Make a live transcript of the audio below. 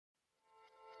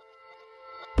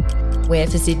We're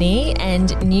for Sydney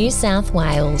and New South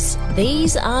Wales.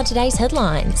 These are today's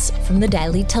headlines from the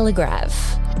Daily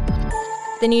Telegraph.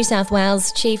 The New South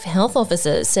Wales Chief Health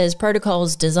Officer says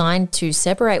protocols designed to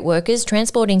separate workers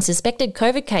transporting suspected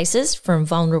COVID cases from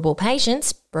vulnerable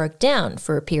patients broke down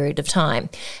for a period of time.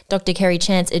 Dr. Kerry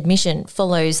Chant's admission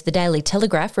follows the Daily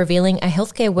Telegraph revealing a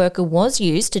healthcare worker was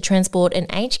used to transport an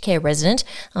aged care resident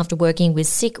after working with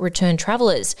sick return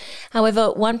travellers.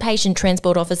 However, one patient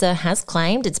transport officer has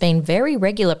claimed it's been very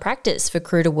regular practice for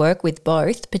crew to work with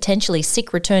both potentially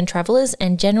sick return travellers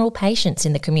and general patients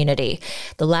in the community.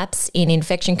 The lapse in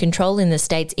infection control in the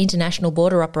state's international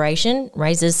border operation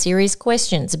raises serious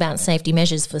questions about safety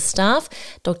measures for staff.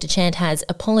 Dr. Chant has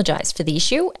apologised for the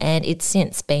issue and it's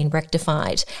since been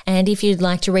rectified. And if you'd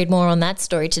like to read more on that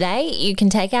story today, you can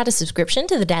take out a subscription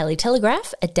to the Daily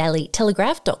Telegraph at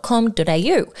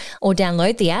dailytelegraph.com.au or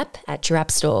download the app at your app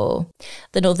store.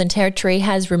 The Northern Territory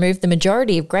has removed the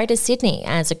majority of Greater Sydney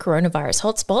as a coronavirus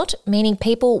hotspot, meaning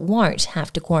people won't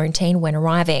have to quarantine when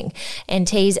arriving.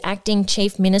 NT's Acting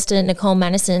Chief Minister Nicole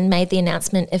Manison made the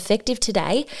announcement effective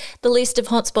today. The list of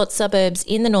hotspot suburbs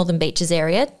in the Northern Beaches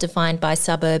area, defined by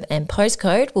suburb and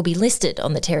postcode, will be listed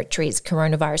on the Territory's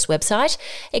coronavirus website.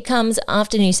 It comes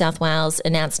after New South Wales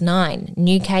announced 9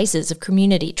 new cases of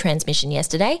community transmission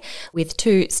yesterday, with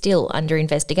 2 still under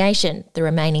investigation. The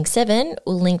remaining 7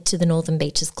 will link to the Northern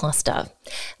Beaches cluster.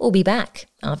 We'll be back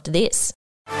after this.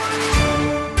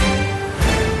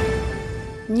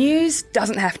 News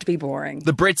doesn't have to be boring.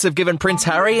 The Brits have given Prince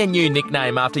Harry a new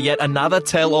nickname after yet another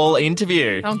tell-all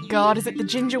interview. Oh God, is it the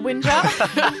Ginger Whinger?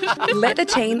 Let the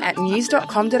team at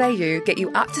news.com.au get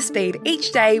you up to speed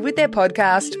each day with their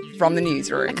podcast, From the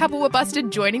Newsroom. A couple were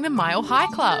busted joining the Mile High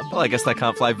Club. Well, I guess they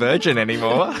can't fly Virgin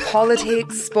anymore.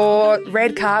 Politics, sport,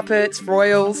 red carpets,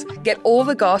 royals. Get all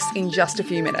the goss in just a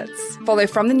few minutes. Follow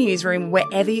From the Newsroom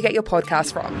wherever you get your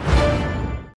podcast from.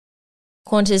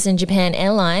 Qantas and Japan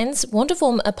Airlines want to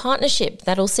form a partnership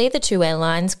that'll see the two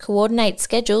airlines coordinate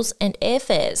schedules and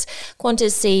airfares.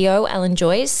 Qantas CEO Alan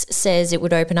Joyce says it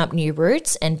would open up new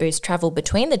routes and boost travel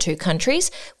between the two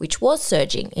countries, which was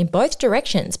surging in both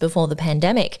directions before the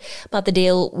pandemic. But the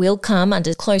deal will come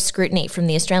under close scrutiny from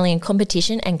the Australian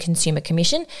Competition and Consumer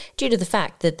Commission due to the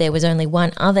fact that there was only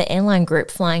one other airline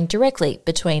group flying directly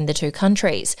between the two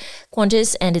countries.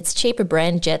 Qantas and its cheaper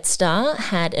brand Jetstar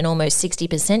had an almost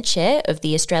 60% share of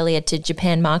the Australia to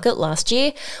Japan market last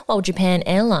year, while Japan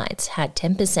Airlines had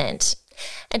 10%.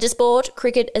 And to sport,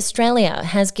 Cricket Australia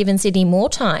has given Sydney more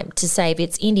time to save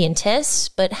its Indian tests,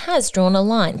 but has drawn a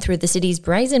line through the city's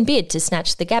brazen bid to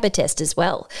snatch the Gabba test as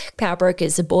well. Power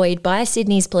brokers are buoyed by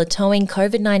Sydney's plateauing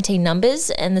COVID-19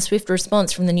 numbers, and the swift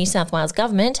response from the New South Wales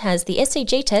government has the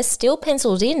SCG test still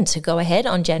penciled in to go ahead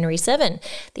on January 7.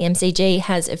 The MCG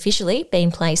has officially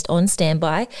been placed on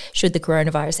standby should the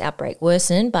coronavirus outbreak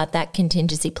worsen, but that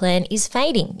contingency plan is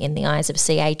fading in the eyes of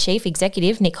CA Chief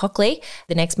Executive Nick Hockley.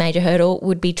 The next major hurdle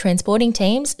would be transporting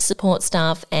teams, support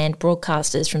staff and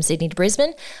broadcasters from Sydney to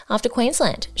Brisbane after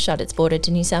Queensland shut its border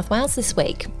to New South Wales this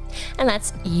week. And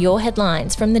that's your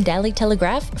headlines from the Daily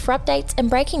Telegraph. For updates and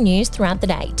breaking news throughout the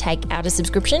day, take out a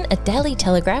subscription at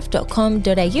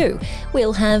dailytelegraph.com.au.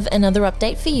 We'll have another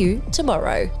update for you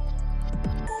tomorrow.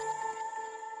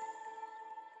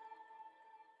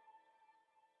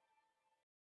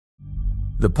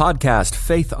 The podcast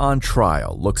Faith on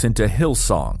Trial looks into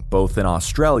Hillsong, both in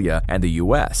Australia and the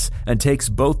US, and takes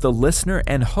both the listener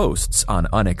and hosts on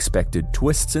unexpected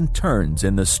twists and turns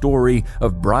in the story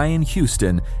of Brian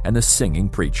Houston and the Singing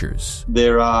Preachers.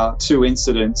 There are 2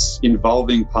 incidents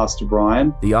involving Pastor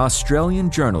Brian. The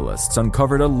Australian journalists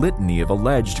uncovered a litany of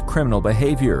alleged criminal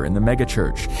behavior in the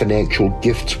megachurch. Financial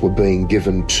gifts were being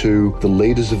given to the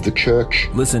leaders of the church.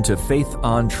 Listen to Faith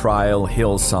on Trial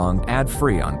Hillsong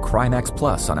ad-free on Crimex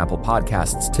Plus on Apple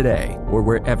Podcasts today or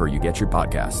wherever you get your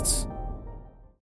podcasts.